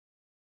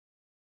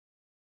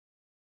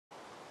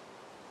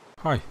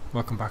Hi,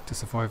 welcome back to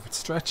Survive with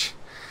Stretch.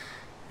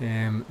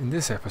 In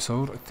this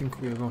episode I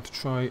think we're going to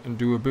try and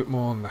do a bit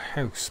more on the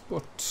house,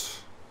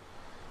 but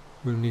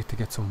we'll need to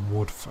get some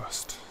wood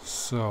first.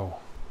 So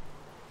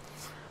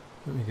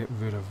let me get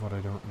rid of what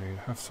I don't need.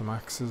 I have some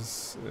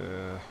axes.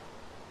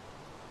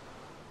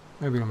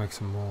 Maybe I'll make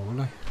some more,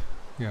 will I?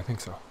 Yeah, I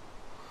think so.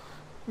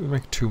 We'll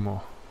make 2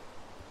 more.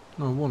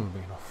 No, 1 will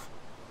be enough.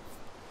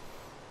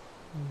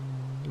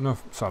 No,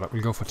 sorry,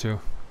 we'll go for 2.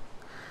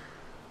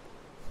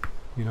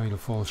 You know you'll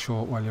fall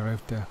short while you're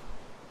out there.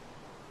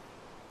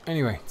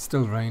 Anyway, it's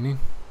still raining.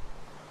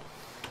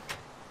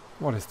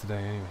 What is today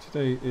anyway?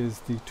 Today is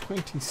the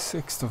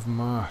 26th of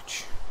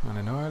March. And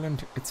in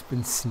Ireland it's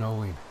been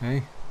snowing, eh?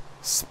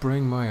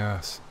 Spring my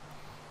ass.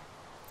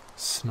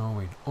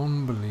 Snowing.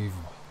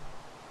 Unbelievable.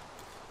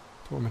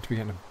 Thought we're meant to be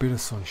getting a bit of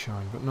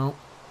sunshine, but no.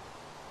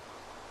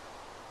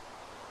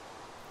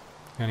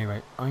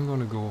 Anyway, I'm going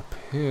to go up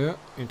here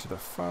into the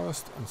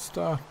forest and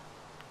start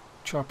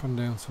chopping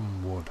down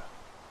some wood.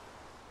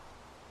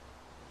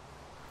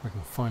 I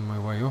can find my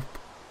way up.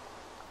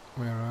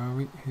 Where are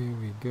we? Here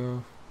we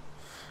go.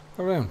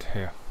 Around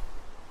here.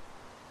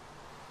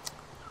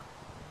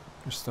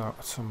 Let's start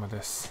with some of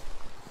this.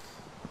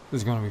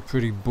 This is going to be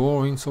pretty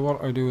boring, so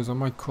what I do is I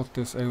might cut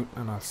this out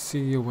and I'll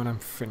see you when I'm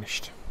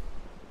finished.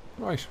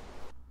 Right.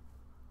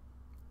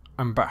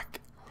 I'm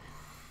back.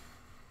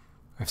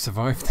 I've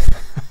survived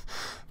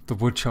the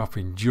wood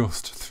chopping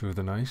just through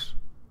the night.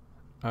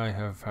 I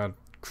have had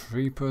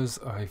creepers,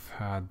 I've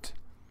had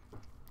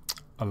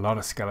a lot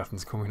of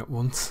skeletons coming at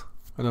once.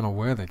 I don't know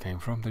where they came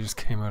from, they just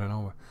came out of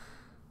nowhere.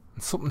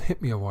 And something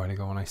hit me a while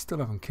ago and I still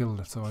haven't killed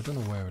it, so I don't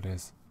know where it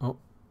is. Oh,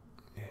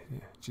 yeah.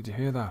 Did you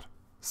hear that?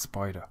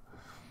 Spider.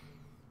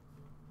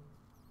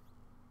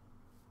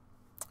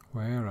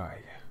 Where are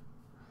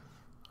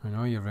you? I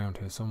know you're around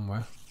here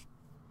somewhere.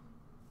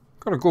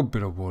 Got a good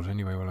bit of wood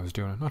anyway while I was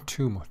doing it, not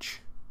too much.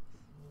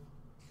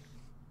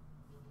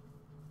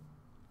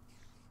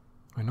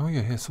 I know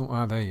you're here somewhere.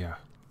 Ah, there you are.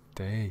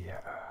 There you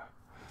are.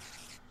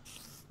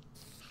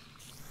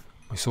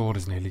 My sword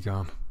is nearly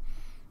gone.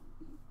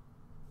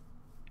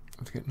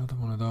 Let's get another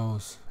one of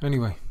those.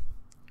 Anyway,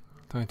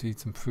 time to eat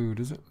some food,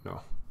 is it?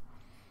 No.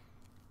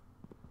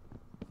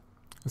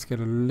 Let's get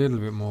a little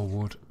bit more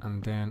wood,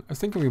 and then I was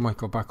thinking we might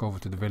go back over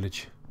to the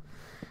village.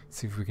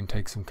 See if we can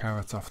take some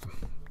carrots off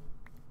them.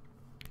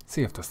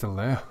 See if they're still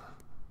there.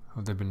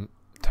 Have they been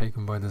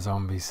taken by the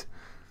zombies?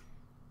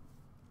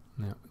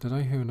 Now, did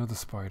I hear another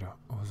spider,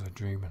 or was I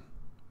dreaming?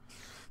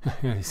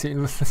 Yeah, you see,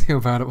 let's see how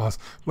bad it was.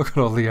 Look at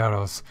all the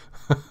arrows.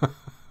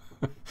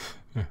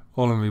 Yeah,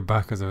 all in me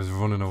back as I was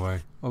running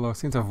away. Although I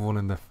seem to have one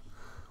in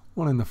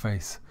the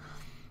face.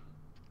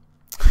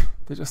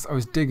 I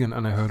was digging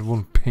and I heard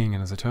one ping,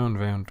 and as I turned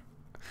around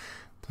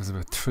there was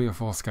about 3 or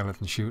 4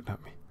 skeletons shooting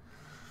at me.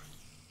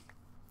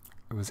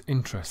 It was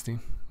interesting.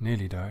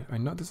 Nearly died. I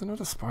know there's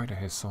another spider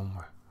here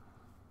somewhere.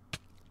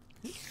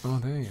 Oh,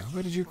 there you are.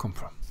 Where did you come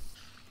from?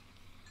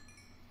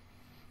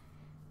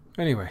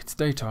 Anyway, it's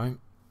daytime.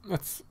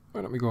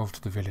 Why don't we go over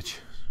to the village?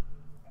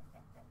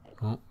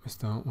 Oh,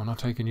 mister, we're not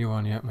taking you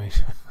on yet,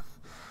 mate.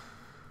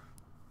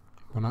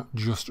 We're not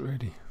just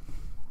ready.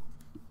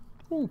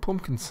 Oh,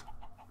 pumpkins.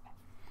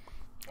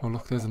 Oh,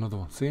 look, there's another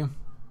one. See him?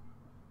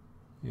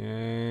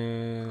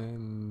 Yeah,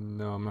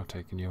 no, I'm not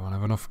taking you on. I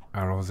have enough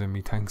arrows in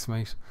me, thanks,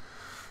 mate.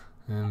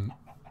 I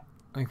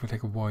think we'll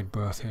take a wide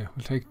berth here.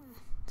 We'll take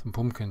some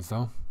pumpkins,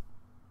 though.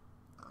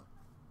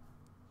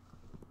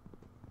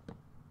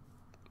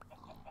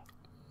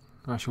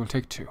 Actually, we'll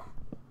take 2.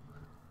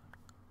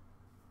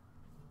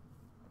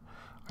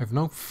 I've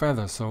no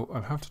feathers, so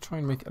I'll have to try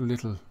and make a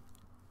little,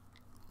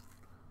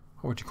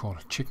 what would you call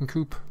it, chicken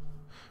coop?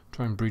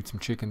 Try and breed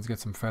some chickens, get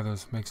some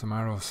feathers, make some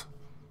arrows.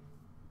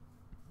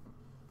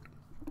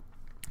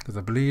 Because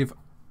I believe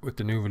with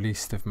the new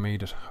release they've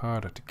made it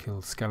harder to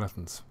kill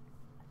skeletons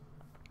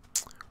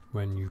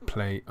when you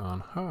play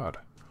on hard.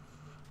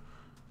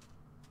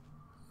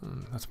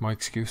 That's my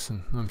excuse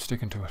and I'm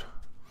sticking to it.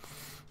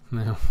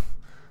 Now,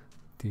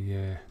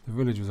 the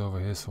village was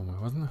over here somewhere,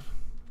 wasn't it?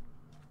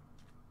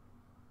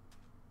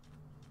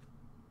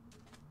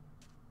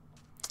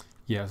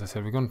 Yeah, as I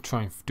said, we're going to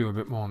try and do a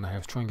bit more on the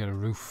house. Try and get a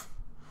roof.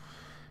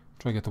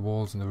 Try and get the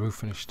walls and the roof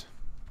finished.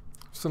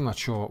 Still not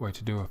sure what way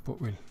to do it, but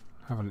we'll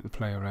have a little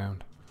play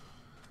around.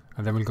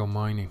 And then we'll go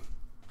mining.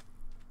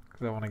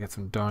 Because I want to get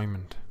some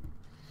diamond.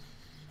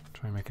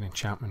 Try and make an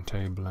enchantment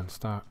table and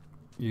start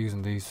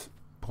using these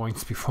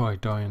points before I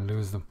die and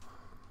lose them.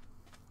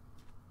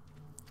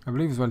 I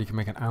believe as well you can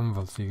make an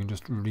anvil, so you can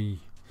just you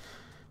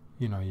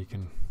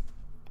can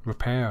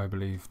repair, I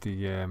believe,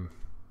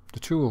 the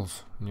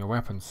tools and your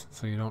weapons,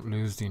 so you don't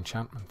lose the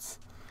enchantments.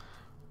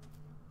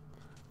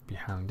 Be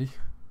handy.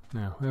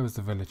 Now, where was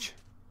the village?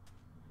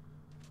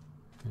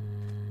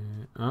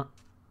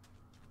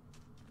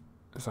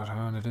 Is that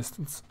her in the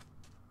distance?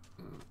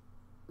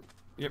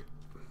 Yep.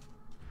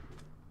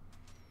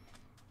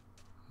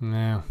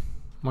 Now,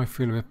 might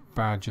feel a bit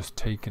bad just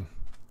taking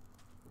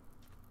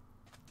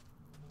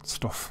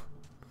stuff.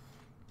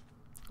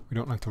 We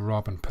don't like to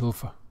rob and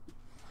pilfer,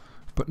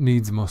 but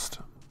needs must.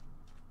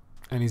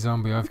 Any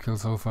zombie I've killed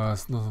so far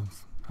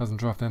hasn't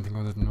dropped anything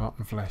other than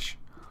rotten flesh.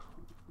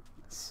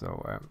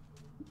 So I'm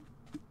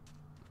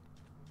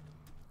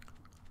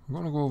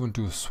gonna go over and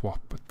do a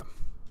swap with them.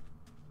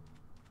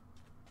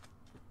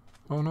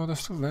 Oh no, they're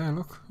still there,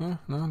 look. Yeah,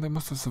 no, they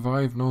must have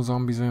survived. No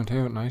zombies around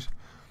here at night.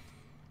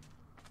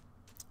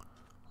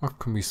 What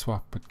can we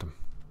swap with them?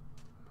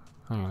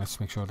 Hang on, let's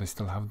make sure they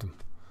still have them.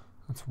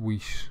 That's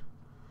wheat.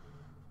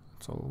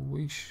 That's all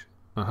wheat.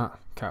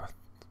 Carrot.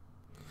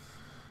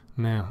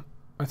 Now,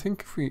 I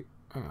think if we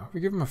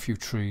give them a few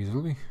trees,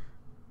 will we?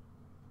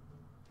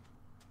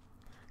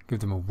 Give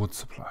them a wood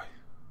supply.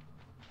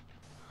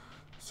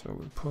 So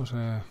we'll put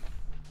I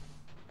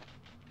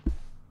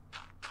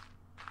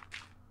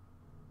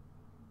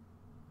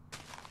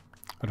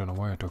don't know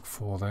why I took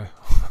 4 there.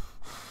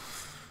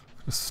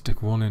 Just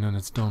stick 1 in and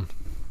it's done.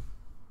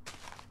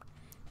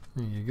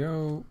 There you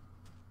go.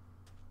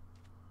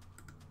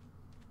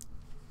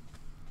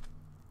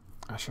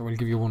 Actually, we'll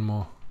give you 1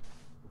 more.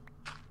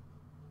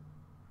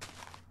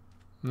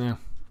 Now,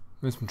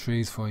 there's some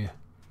trees for you.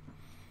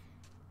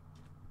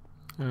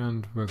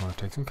 And we're going to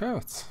take some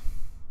carrots.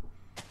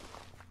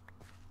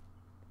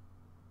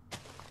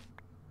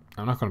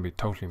 I'm not going to be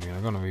totally mean.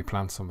 I'm going to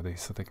replant some of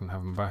these so they can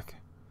have them back.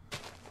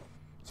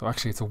 So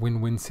actually it's a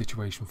win-win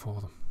situation for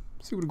them.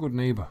 See what a good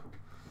neighbour.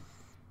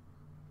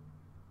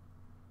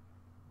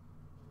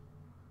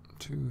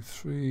 2,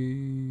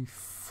 3,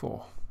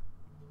 4.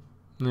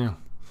 Now,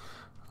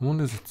 I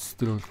wonder if it's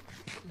still...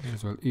 May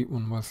as well eat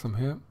one whilst I'm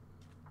here.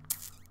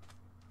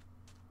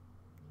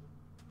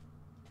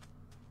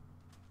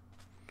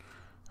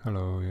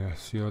 Hello,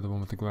 yes, you're the one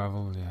with the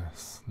gravel,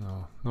 yes.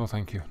 No, no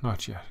thank you,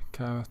 not yet.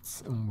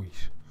 Carrots and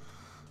wheat.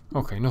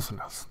 Okay,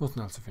 nothing else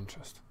of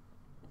interest.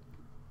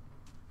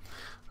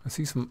 I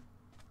see some...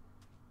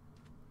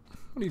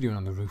 What are you doing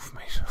on the roof,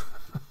 mate?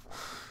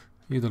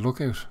 You the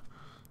lookout?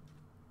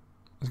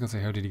 I was going to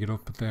say, how did you get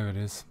up? But there it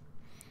is.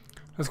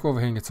 Let's go over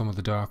here and get some of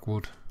the dark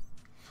wood.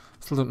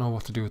 Still don't know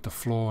what to do with the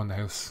floor in the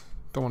house.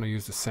 Don't want to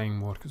use the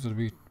same wood because it'll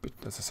be,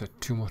 as I said,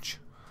 too much.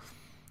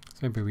 So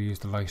maybe we use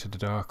the light of the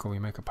dark, or we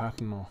make a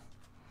pattern or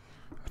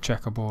a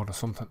checkerboard or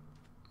something.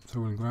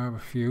 So we'll grab a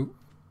few.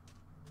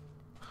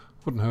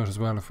 Wouldn't hurt as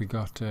well if we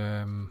got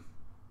some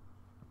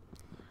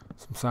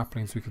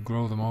saplings. We could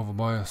grow them over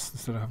by us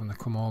instead of having to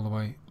come all the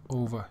way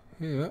over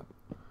here.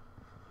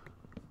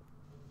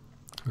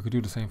 We could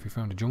do the same if we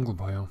found a jungle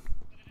biome.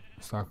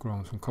 Start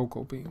growing some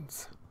cocoa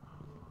beans.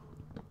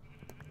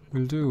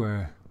 We'll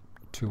do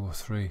 2 or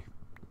 3.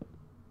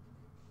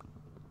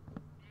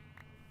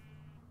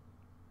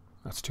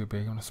 That's too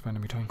big. I'm not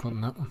spending my time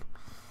cutting that one.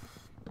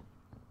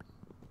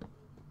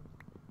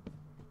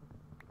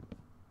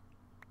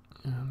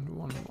 And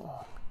 1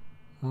 more.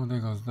 Oh, there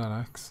goes that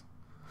axe.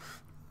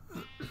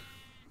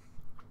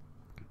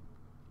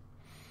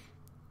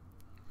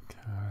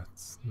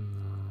 Carrots, no.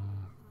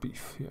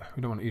 Beef, yeah,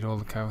 we don't want to eat all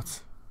the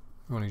carrots.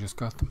 We only just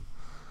got them.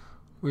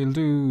 We'll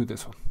do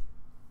this one.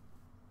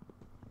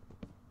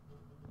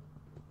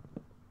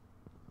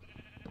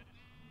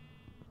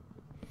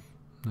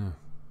 Now,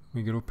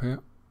 we get up here.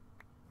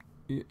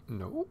 Yeah,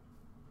 no.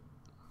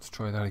 Let's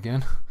try that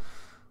again.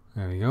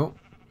 There we go.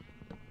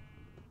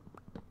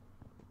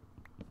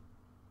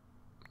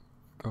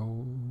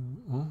 Go.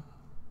 Oh.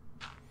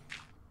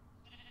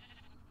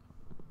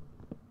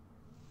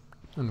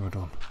 And we're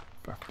done.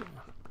 Back down.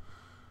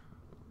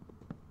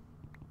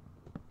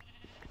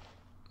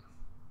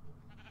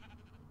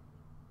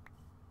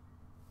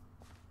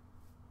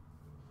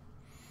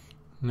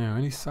 Now,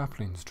 any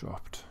saplings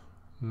dropped?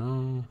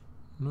 No,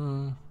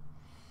 no.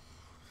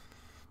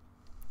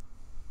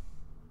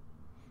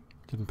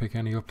 Didn't pick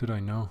any up, did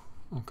I? No.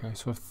 Okay,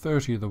 so I have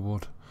 30 of the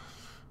wood.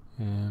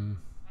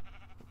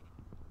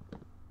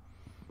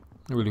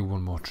 We'll do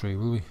 1 more tree,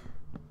 will we?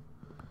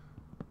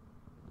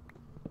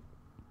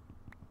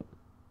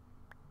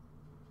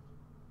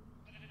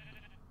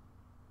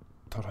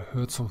 Thought I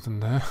heard something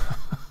there.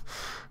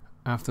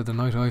 After the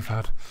night I've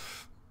had.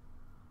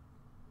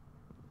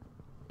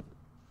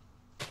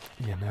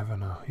 You never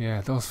know.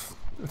 Yeah, those.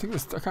 I think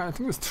it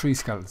was 3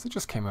 skeletons. It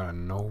just came out of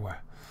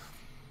nowhere.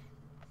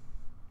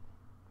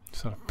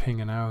 Sort of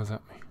pinging arrows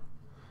at me.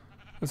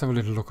 Let's have a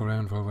little look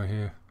around while we're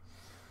here.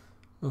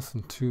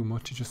 Nothing too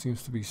much. It just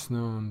seems to be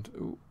snow and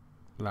ooh,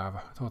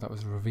 lava. I thought that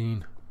was a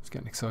ravine. I was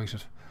getting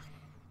excited.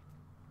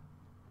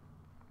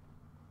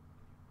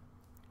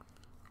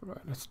 Right,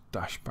 let's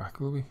dash back,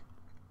 will we?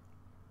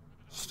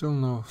 Still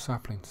no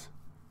saplings.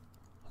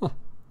 Huh.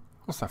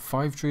 What's that?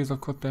 5 trees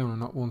I've cut down and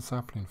not 1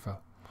 sapling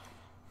fell.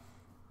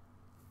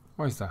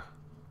 Why is that?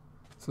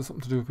 Is that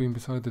something to do with being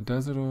beside the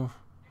desert or?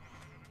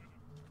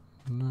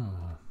 No.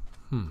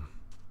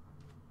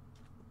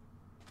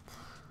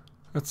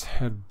 Let's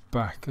head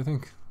back. I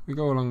think we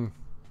go along.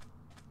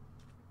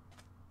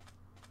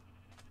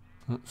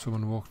 Oh,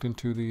 someone walked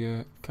into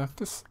the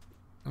cactus.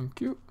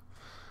 Thank you.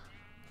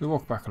 We'll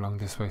walk back along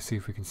this way, see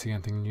if we can see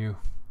anything new.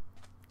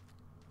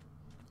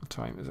 What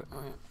time is it?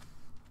 Oh, yeah.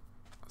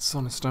 The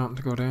sun is starting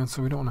to go down,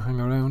 so we don't want to hang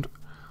around.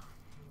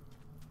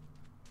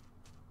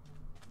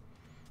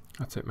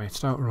 That's it, mate.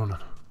 Start running.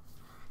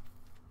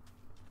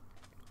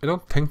 I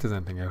don't think there's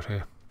anything out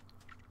here.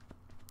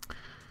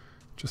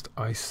 Just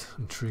ice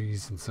and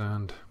trees and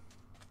sand.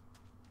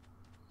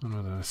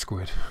 Another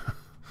squid.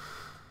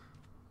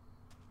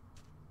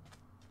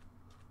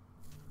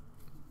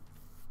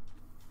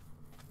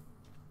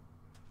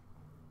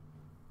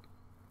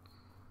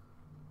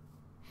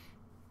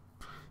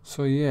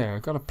 So yeah, I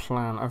got a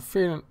plan. I'm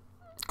feeling,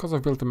 because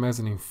I've built a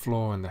mezzanine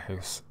floor in the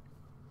house,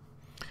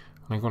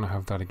 and I'm going to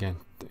have that again,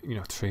 you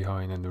know, 3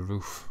 high, and then the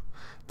roof.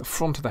 The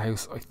front of the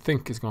house, I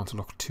think, is going to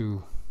look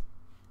too,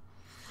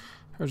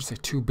 how would you say,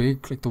 too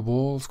big, like the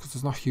walls, because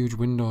there's not huge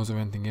windows or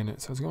anything in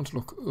it, so it's going to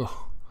look,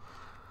 ugh.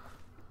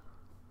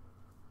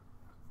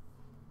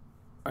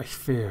 I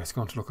fear it's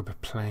going to look a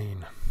bit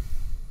plain.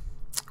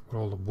 With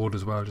all the wood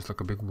as well, just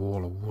like a big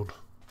wall of wood.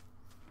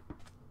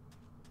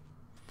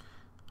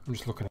 I'm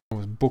just looking at it, I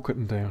was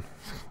bucketing down.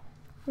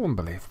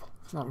 Unbelievable.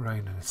 It's not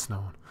raining, it's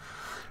snowing.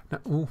 Now,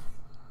 oh, I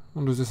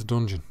wonder, is this a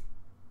dungeon?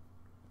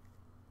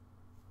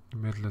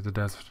 In the middle of the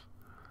desert.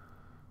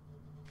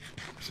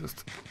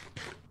 Just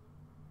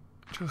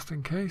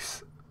in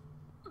case.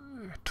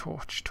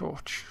 Torch.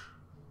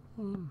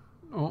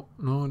 Oh,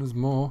 no, there's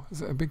more.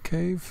 Is it a big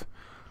cave?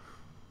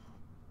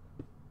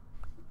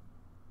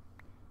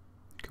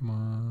 Come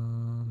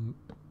on.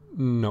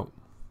 No.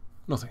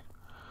 Nothing.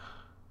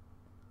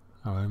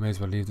 Oh, I may as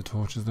well leave the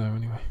torches there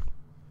anyway.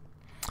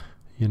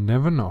 You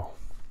never know.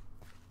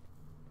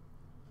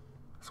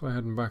 That's why I'm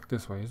heading back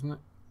this way, isn't it?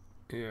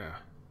 Yeah.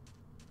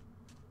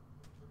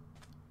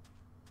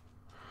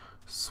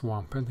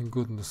 Swamp. Anything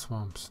good in the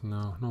swamps?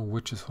 No. No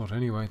witch's hut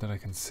anyway that I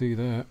can see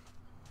there.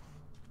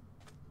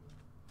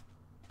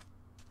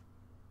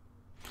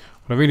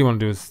 What I really want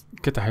to do is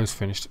get the house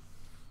finished.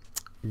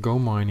 Go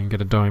mining,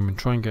 get a diamond,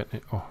 try and get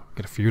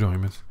a few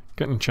diamonds.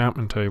 Get an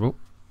enchantment table.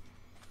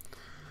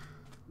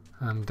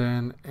 And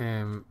then,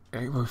 well,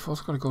 we've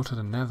also got to go to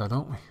the nether,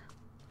 don't we?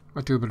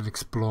 Might do a bit of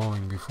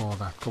exploring before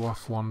that. Go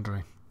off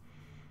wandering.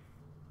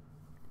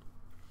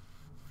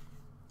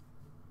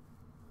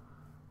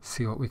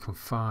 See what we can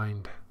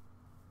find.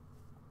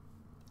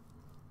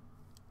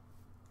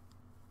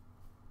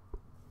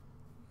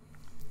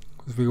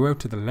 If we go out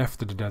to the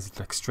left of the desert,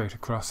 like straight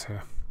across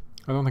here.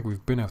 I don't think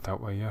we've been out that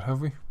way yet,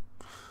 have we?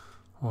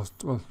 Well,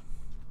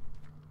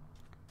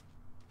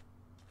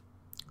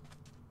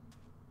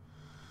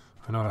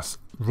 I know that's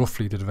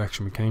roughly the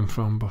direction we came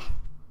from, but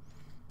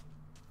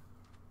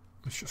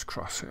let's just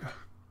cross here.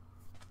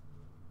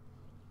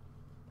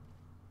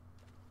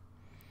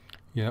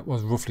 Yeah, that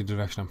was roughly the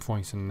direction I'm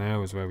pointing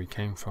now is where we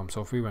came from.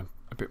 So if we went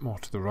a bit more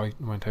to the right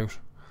and went out,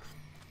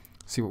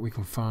 see what we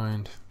can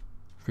find.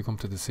 If we come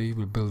to the sea,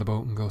 we'll build a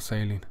boat and go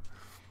sailing.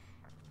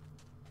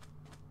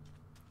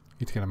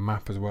 Need to get a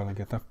map as well and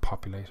get that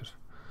populated.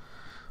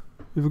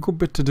 We have a good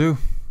bit to do.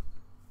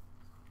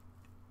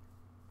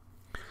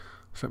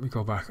 So let me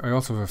go back. I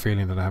also have a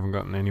feeling that I haven't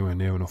gotten anywhere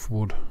near enough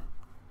wood.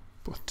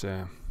 But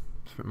spent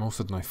most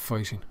of the night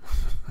fighting.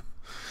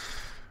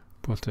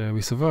 But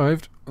we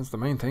survived. That's the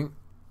main thing.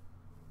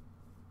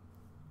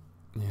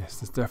 Yes,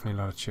 there's definitely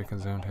a lot of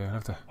chickens around here. I'll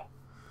have to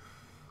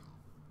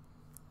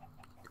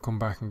come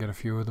back and get a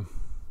few of them.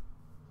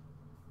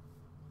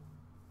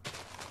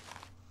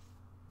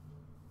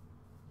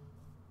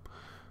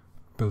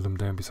 Build them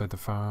down beside the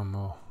farm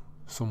or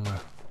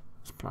somewhere.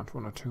 Let's plant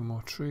 1 or 2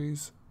 more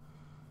trees.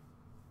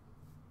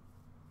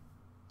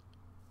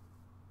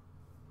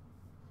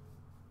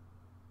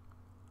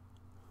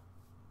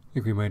 I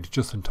think we made it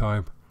just in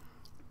time.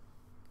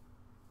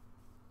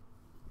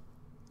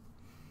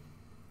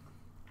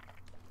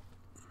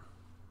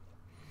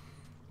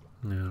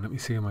 Now let me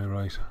see, am I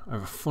right? I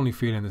have a funny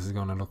feeling this is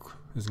gonna look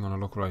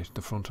right at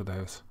the front of the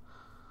house.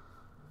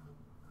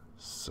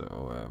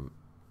 So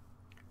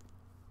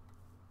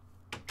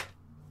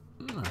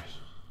right.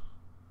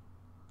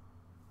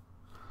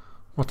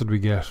 What did we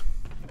get?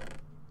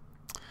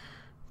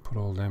 Put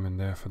all them in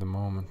there for the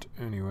moment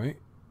anyway.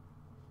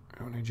 I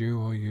don't need you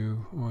or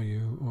you or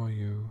you or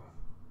you.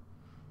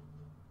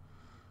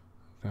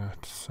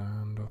 That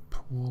sand up,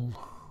 wool.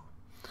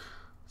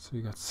 So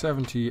we got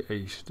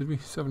 78, did we?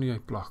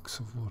 78 blocks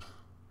of wood.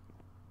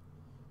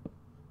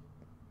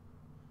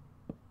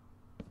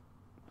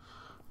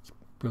 Let's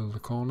build the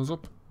corners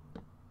up.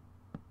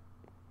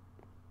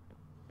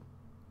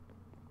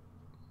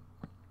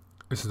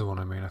 This is the one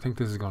I mean. I think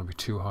this is going to be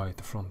too high at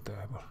the front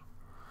there, but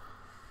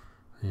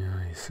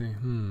yeah, you see.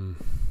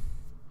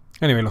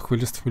 Anyway, look,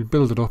 we'll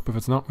build it up. If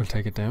it's not, we'll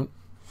take it down.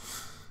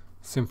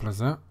 Simple as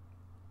that.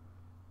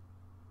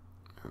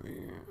 We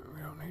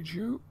don't need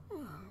you.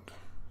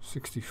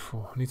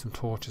 64. I need some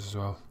torches as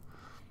well.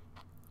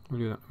 We'll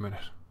do that in a minute.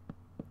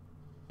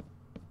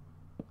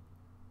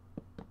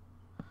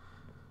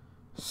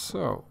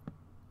 So,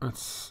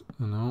 let's...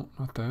 No,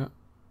 not there.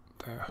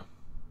 There.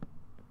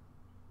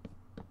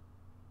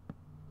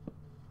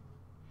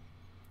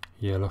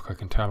 Yeah, look, I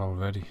can tell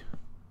already.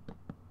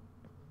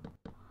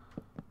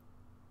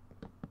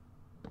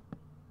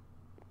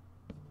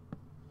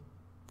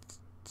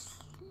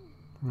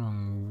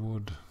 Wrong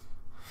wood.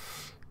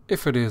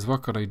 If it is,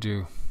 what could I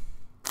do?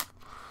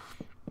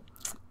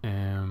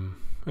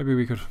 Maybe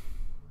we could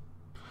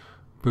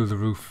build a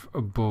roof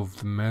above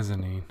the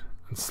mezzanine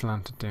and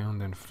slant it down,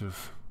 then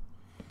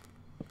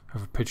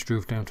have a pitched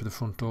roof down to the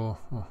front door,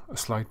 or a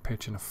slight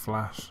pitch and a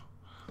flat.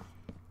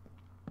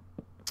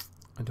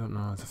 I don't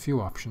know, there's a few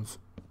options.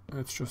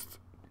 Let's just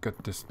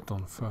get this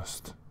done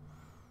first,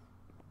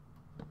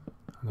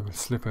 and then we'll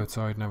slip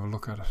outside and have a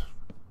look at it.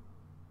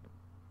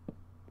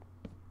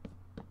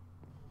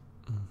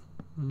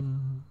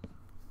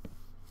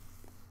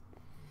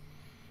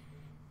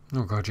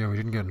 Oh god, yeah, we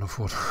didn't get enough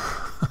wood.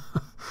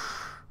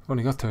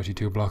 Only got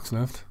 32 blocks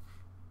left.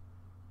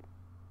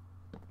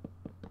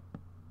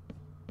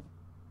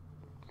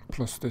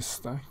 Plus this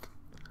stack.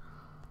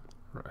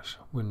 Right,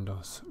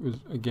 windows. We'll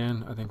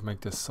again, I think,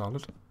 make this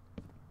solid.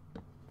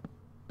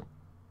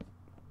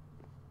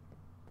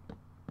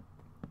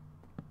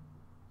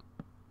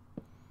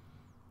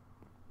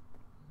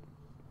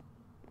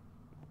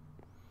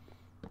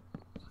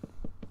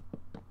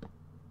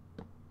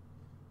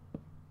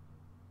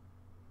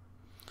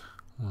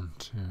 One,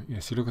 two. Yeah,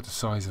 see, look at the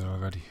size of it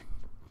already.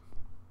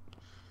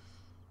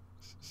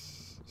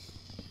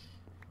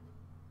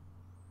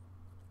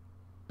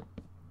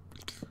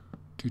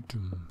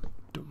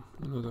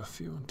 Another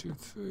few, 1, 2,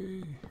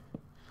 3.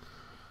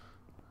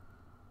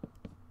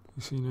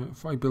 You see now,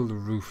 if I build a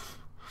roof,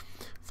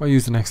 if I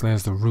use the next layer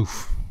as the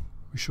roof,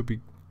 we should be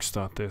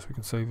start this. We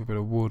can save a bit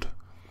of wood.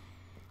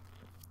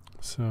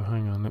 So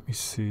hang on, let me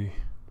see.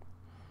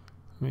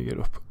 Let me get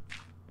up.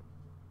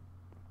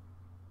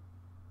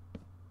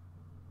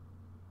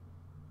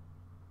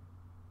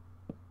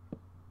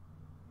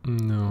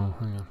 No,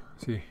 hang on.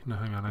 See, no,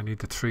 hang on. I need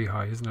the 3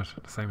 high, isn't it?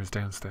 The same as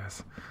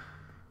downstairs.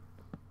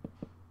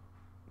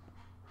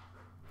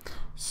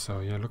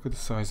 So yeah, look at the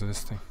size of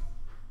this thing.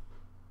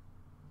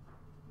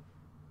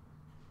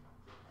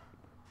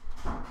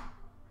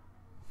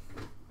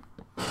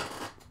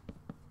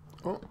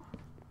 Oh,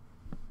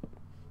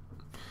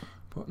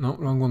 but no,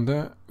 wrong one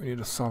there. We need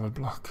a solid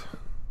block.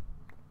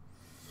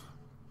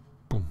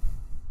 Boom.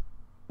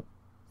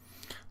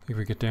 If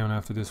we get down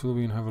after this, will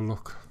we have a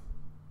look?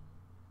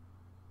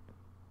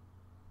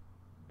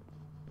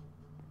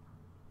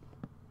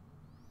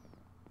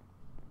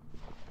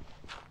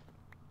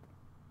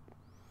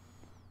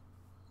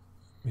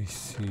 Let me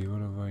see, what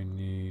do I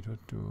need?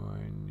 What do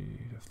I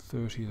need? I have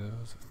 30 of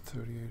those, I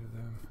have 38 of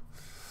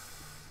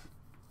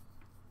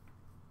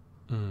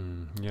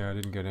them. Yeah, I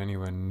didn't get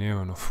anywhere near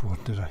enough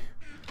wood, did I?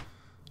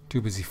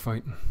 Too busy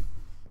fighting.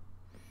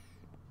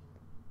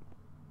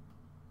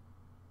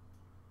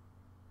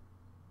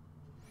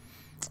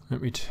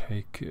 Let me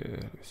take,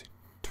 let me see,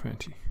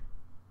 20.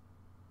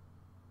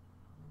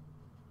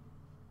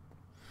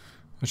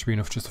 That should be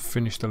enough just to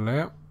finish the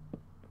layout.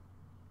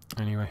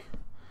 Anyway.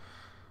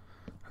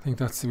 I think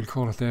that's, we'll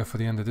call it there for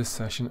the end of this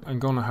session. I'm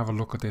going to have a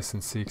look at this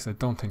and see, because I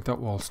don't think that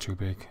wall's too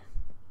big.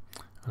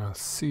 And I'll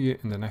see you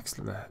in the next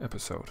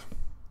episode.